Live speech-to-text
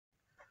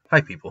Hi,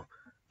 people.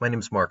 My name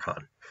is Mark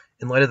Hahn.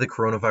 In light of the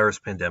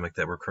coronavirus pandemic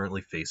that we're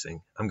currently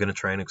facing, I'm going to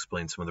try and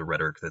explain some of the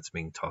rhetoric that's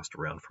being tossed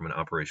around from an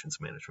operations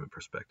management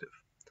perspective.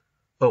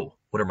 Oh,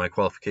 what are my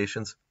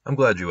qualifications? I'm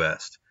glad you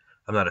asked.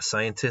 I'm not a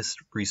scientist,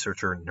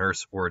 researcher,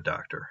 nurse, or a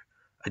doctor.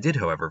 I did,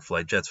 however,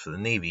 fly jets for the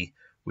Navy,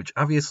 which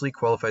obviously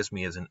qualifies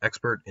me as an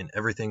expert in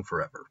everything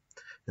forever.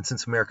 And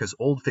since America's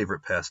old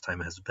favorite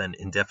pastime has been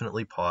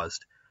indefinitely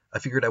paused, I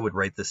figured I would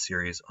write this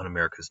series on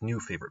America's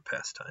new favorite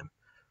pastime.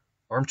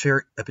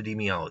 Armchair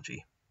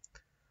Epidemiology.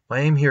 My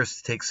aim here is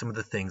to take some of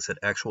the things that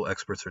actual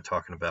experts are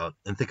talking about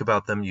and think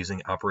about them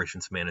using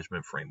operations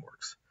management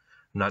frameworks.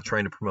 I'm not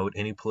trying to promote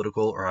any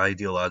political or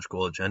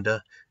ideological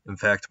agenda. In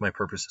fact, my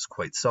purpose is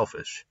quite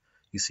selfish.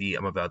 You see,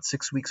 I'm about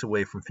 6 weeks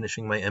away from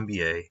finishing my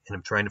MBA, and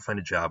I'm trying to find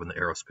a job in the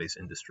aerospace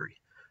industry,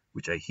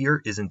 which I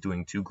hear isn't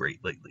doing too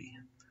great lately.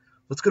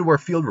 Let's go to our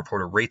field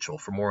reporter, Rachel,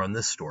 for more on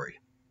this story.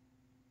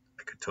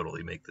 I could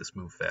totally make this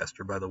move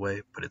faster, by the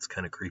way, but it's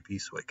kind of creepy,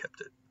 so I kept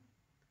it.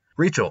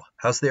 Rachel,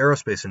 how's the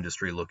aerospace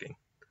industry looking?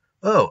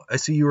 Oh, I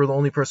see you were the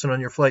only person on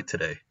your flight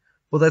today.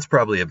 Well, that's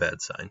probably a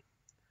bad sign.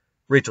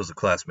 Rachel's a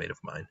classmate of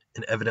mine,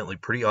 and evidently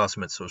pretty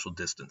awesome at social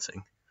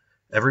distancing.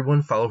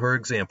 Everyone follow her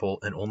example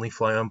and only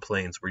fly on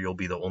planes where you'll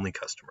be the only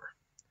customer.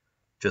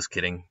 Just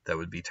kidding, that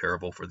would be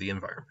terrible for the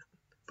environment,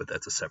 but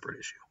that's a separate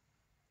issue.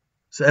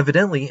 So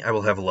evidently, I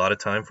will have a lot of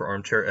time for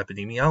armchair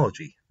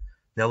epidemiology.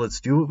 Now let's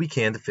do what we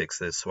can to fix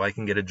this so I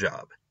can get a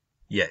job.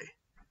 Yay.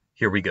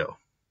 Here we go.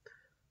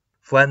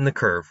 Flatten the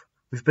curve.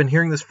 We've been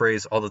hearing this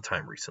phrase all the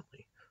time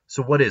recently.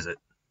 So what is it?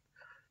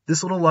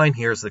 This little line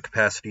here is the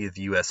capacity of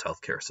the U.S.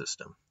 healthcare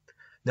system.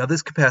 Now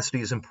this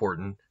capacity is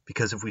important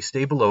because if we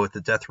stay below it,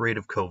 the death rate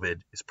of COVID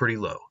is pretty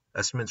low.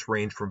 Estimates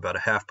range from about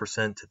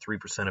 0.5% to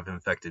 3% of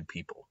infected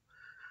people.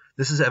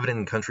 This is evident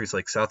in countries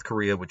like South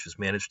Korea, which has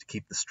managed to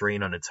keep the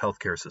strain on its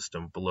healthcare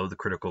system below the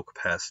critical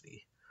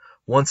capacity.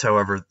 Once,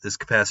 however, this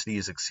capacity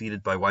is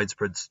exceeded by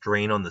widespread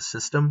strain on the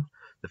system,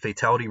 the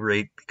fatality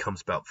rate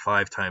becomes about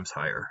 5 times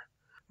higher.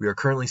 We are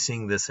currently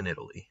seeing this in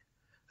Italy.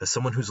 As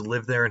someone who's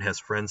lived there and has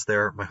friends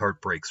there, my heart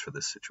breaks for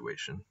this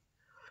situation.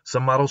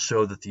 Some models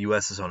show that the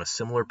U.S. is on a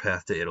similar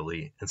path to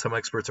Italy, and some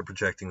experts are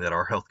projecting that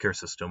our healthcare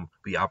system will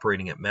be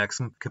operating at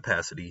maximum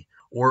capacity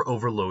or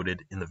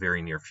overloaded in the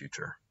very near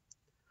future.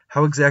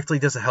 How exactly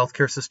does a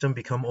healthcare system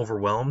become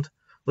overwhelmed?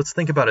 Let's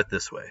think about it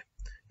this way.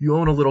 You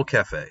own a little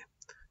cafe.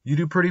 You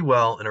do pretty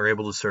well and are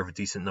able to serve a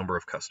decent number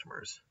of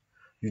customers.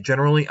 You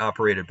generally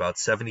operate at about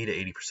 70 to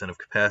 80% of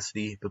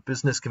capacity, but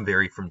business can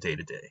vary from day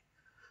to day.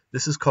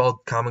 This is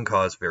called common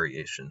cause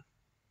variation.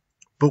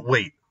 But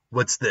wait,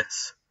 what's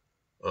this?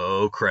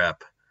 Oh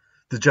crap.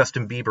 The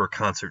Justin Bieber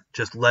concert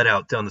just let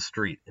out down the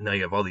street, and now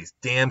you have all these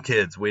damn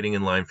kids waiting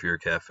in line for your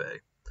cafe.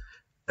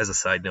 As a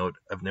side note,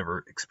 I've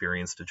never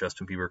experienced a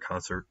Justin Bieber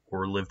concert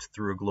or lived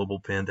through a global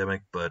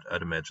pandemic, but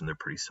I'd imagine they're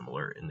pretty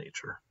similar in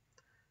nature.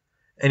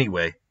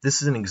 Anyway,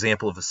 this is an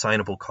example of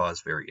assignable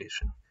cause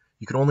variation.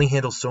 You can only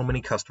handle so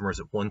many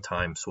customers at one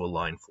time, so a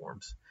line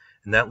forms.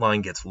 And that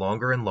line gets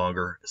longer and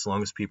longer as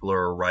long as people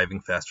are arriving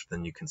faster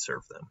than you can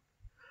serve them.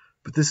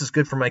 But this is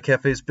good for my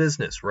cafe's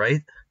business,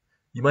 right?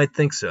 You might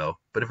think so,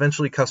 but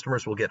eventually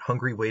customers will get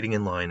hungry waiting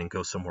in line and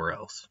go somewhere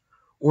else.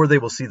 Or they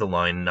will see the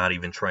line and not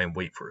even try and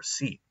wait for a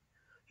seat.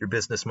 Your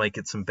business might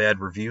get some bad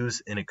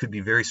reviews, and it could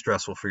be very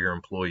stressful for your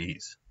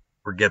employees.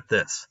 Or get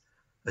this,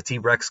 a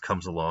T-Rex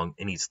comes along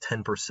and eats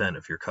 10%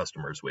 of your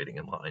customers waiting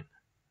in line.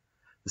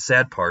 The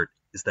sad part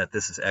is that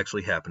this is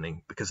actually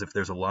happening because if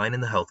there's a line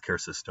in the healthcare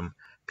system,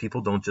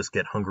 people don't just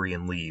get hungry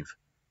and leave,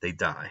 they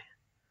die.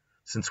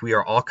 Since we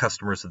are all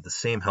customers of the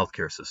same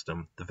healthcare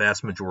system, the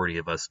vast majority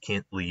of us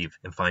can't leave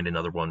and find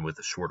another one with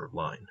a shorter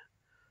line.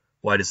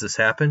 Why does this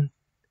happen?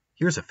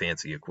 Here's a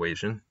fancy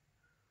equation.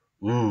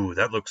 Ooh,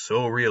 that looks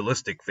so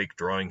realistic, fake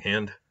drawing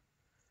hand.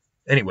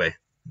 Anyway,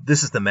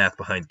 this is the math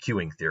behind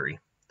queuing theory.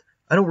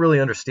 I don't really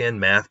understand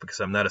math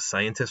because I'm not a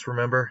scientist,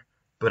 remember?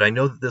 But I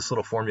know that this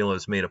little formula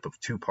is made up of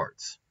 2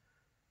 parts.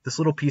 This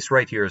little piece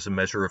right here is a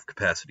measure of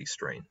capacity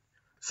strain.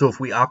 So if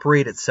we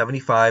operate at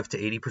 75 to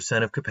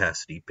 80% of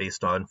capacity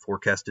based on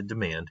forecasted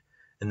demand,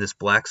 and this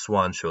black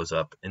swan shows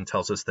up and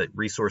tells us that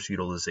resource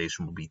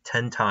utilization will be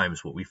 10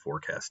 times what we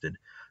forecasted,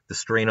 the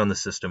strain on the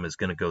system is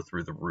going to go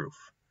through the roof.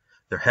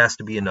 There has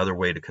to be another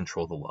way to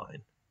control the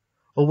line.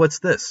 Well, what's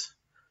this?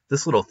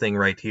 This little thing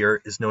right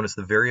here is known as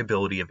the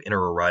variability of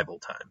inter-arrival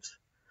times.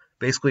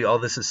 Basically, all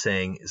this is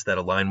saying is that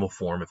a line will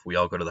form if we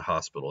all go to the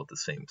hospital at the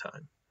same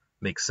time.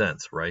 Makes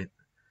sense, right?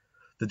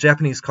 The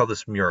Japanese call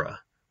this mura,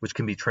 which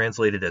can be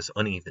translated as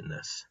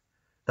unevenness.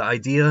 The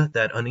idea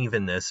that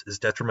unevenness is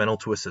detrimental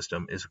to a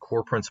system is a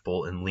core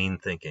principle in lean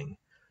thinking.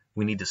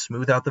 We need to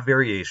smooth out the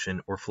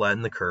variation or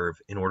flatten the curve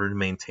in order to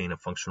maintain a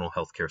functional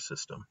healthcare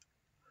system.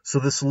 So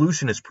the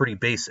solution is pretty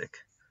basic.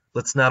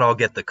 Let's not all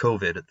get the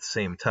COVID at the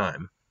same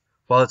time.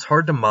 While it's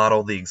hard to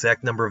model the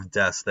exact number of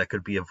deaths that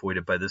could be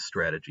avoided by this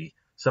strategy,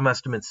 some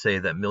estimates say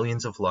that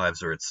millions of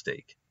lives are at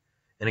stake.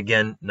 And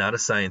again, not a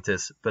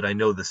scientist, but I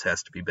know this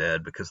has to be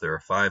bad because there are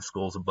 5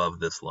 skulls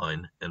above this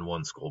line and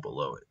 1 skull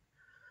below it.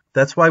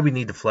 That's why we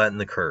need to flatten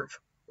the curve,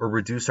 or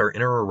reduce our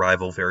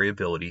inter-arrival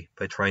variability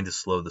by trying to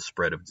slow the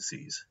spread of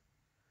disease.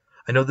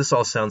 I know this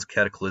all sounds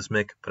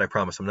cataclysmic, but I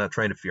promise I'm not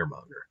trying to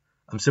fearmonger.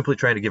 I'm simply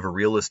trying to give a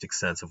realistic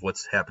sense of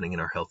what's happening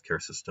in our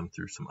healthcare system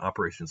through some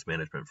operations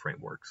management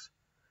frameworks.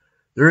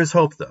 There is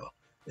hope, though.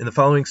 In the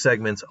following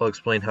segments, I'll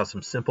explain how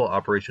some simple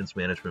operations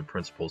management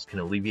principles can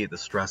alleviate the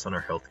stress on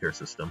our healthcare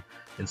system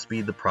and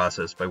speed the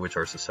process by which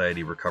our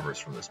society recovers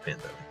from this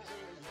pandemic.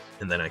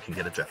 And then I can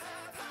get a job.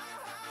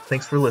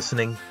 Thanks for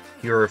listening.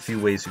 Here are a few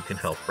ways you can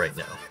help right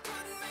now.